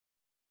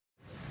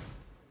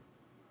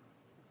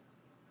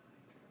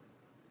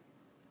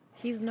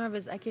He's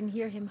nervous. I can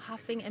hear him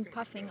huffing and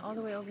puffing all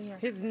the way over here.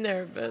 He's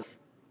nervous.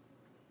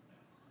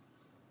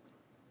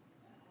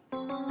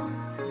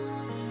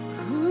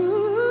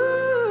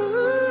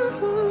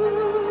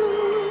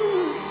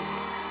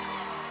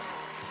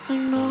 I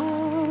know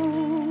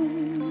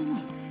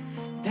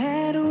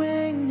that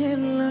when you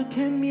look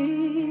at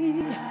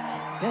me,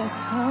 there's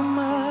so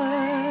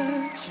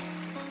much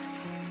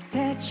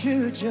that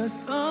you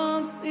just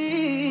don't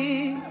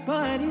see.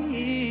 But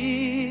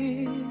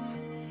if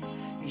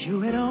you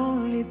would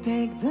only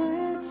take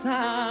the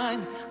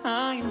time,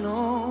 I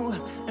know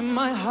in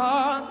my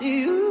heart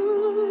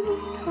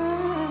you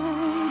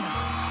find.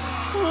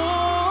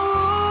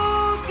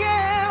 Oh,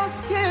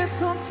 girls get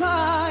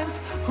sometimes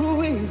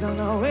who isn't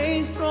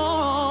always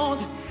strong.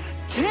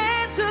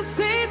 Can't you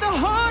see the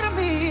heart of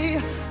me?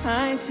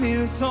 I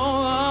feel so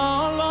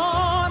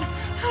alone.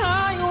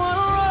 I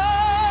wanna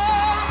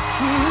run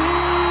to you.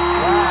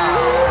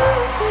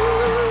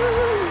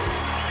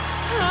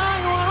 I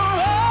wanna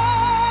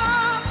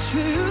run to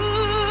you.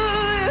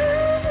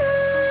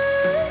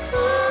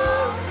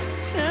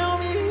 Tell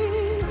me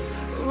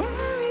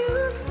where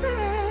you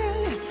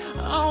stay.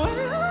 Oh,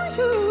 where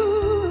you?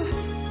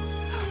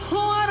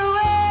 What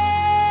away?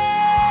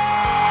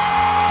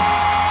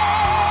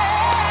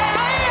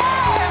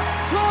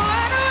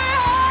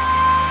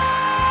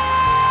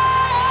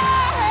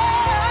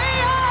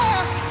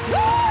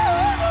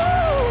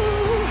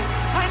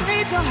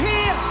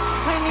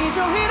 I need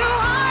you here to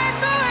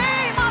wipe away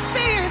my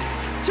tears,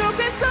 to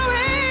kiss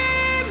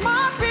away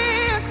my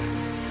fears.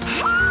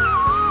 Oh,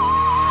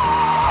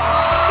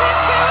 if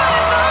you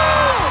would know.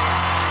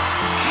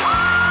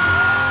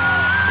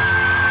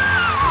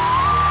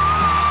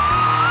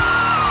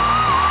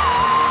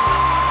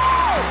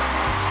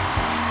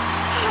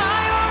 I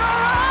wanna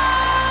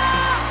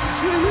run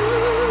to you,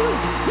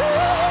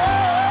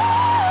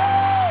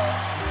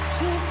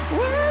 to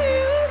where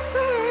you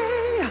stay.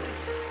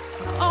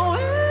 Oh,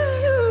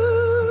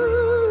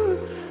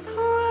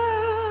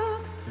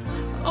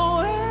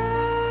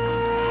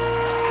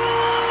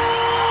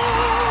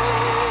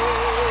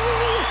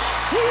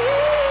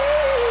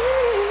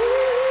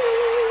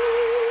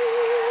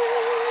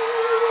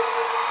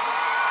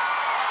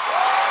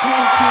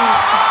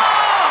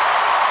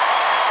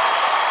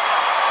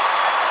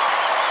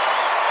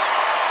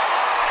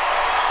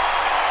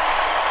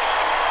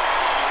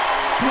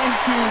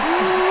 thank you.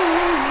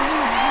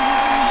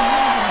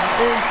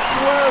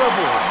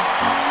 Incredible.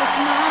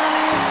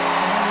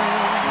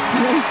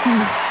 Thank you.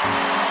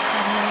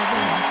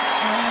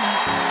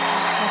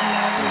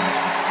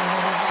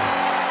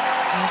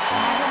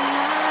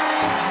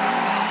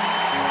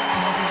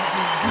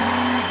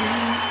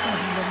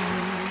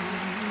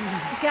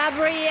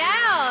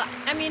 Gabrielle!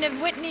 I mean, if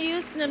Whitney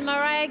Houston and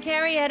Mariah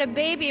Carey had a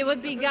baby, it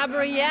would be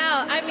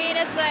Gabrielle. I mean,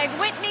 it's like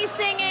Whitney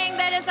singing,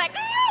 then it's like,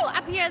 oh!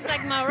 Up here it's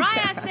like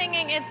Mariah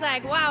singing. It's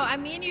like, wow. I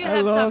mean, you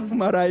have love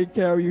Mariah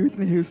Carey,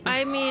 Whitney Houston.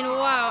 I mean,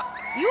 wow.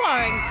 You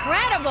are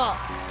incredible.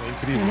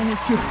 Thank you.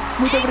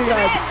 Muito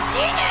obrigado.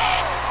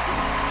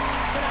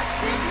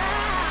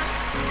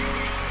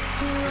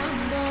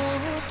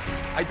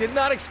 I did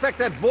not expect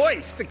that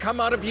voice to come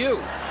out of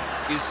you.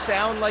 You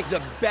sound like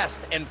the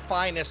best and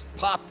finest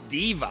pop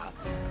diva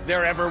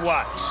there ever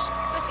was.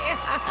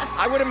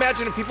 I would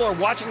imagine if people are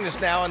watching this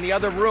now in the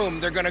other room,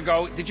 they're gonna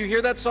go, did you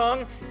hear that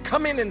song?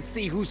 Come in and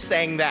see who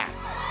sang that.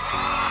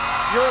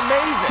 You're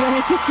amazing.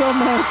 Thank you so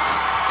much.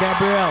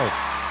 Gabrielle,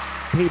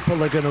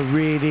 people are gonna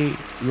really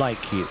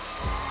like you.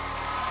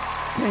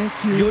 Thank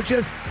you. You're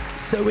just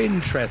so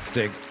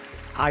interesting.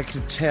 I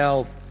could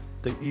tell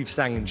that you've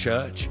sang in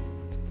church,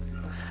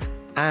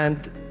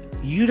 and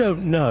you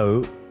don't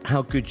know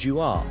how good you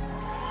are.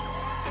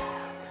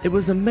 It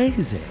was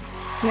amazing.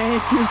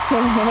 Thank you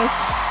so much.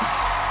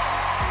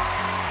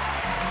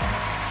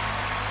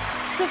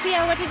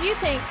 Sophia, what did you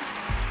think?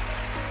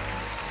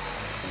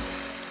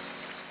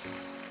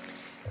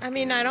 I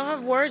mean, I don't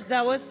have words.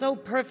 That was so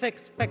perfect,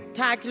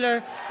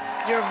 spectacular.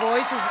 Your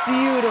voice is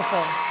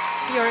beautiful.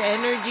 Your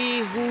energy,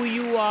 who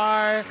you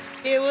are,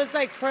 it was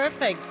like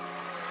perfect.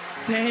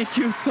 Thank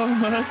you so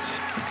much.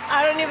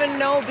 I don't even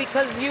know,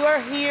 because you are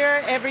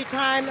here every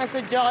time as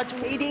a judge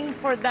waiting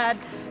for that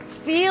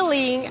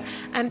feeling,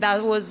 and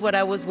that was what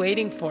I was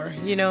waiting for,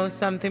 you know,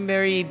 something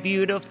very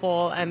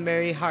beautiful and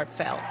very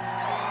heartfelt.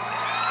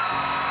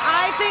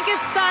 I think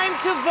it's time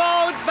to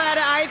vote, but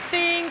I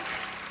think,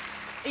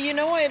 you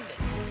know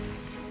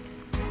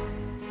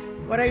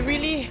what I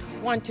really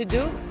want to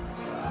do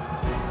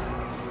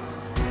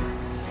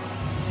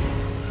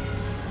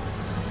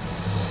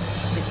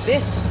is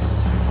this.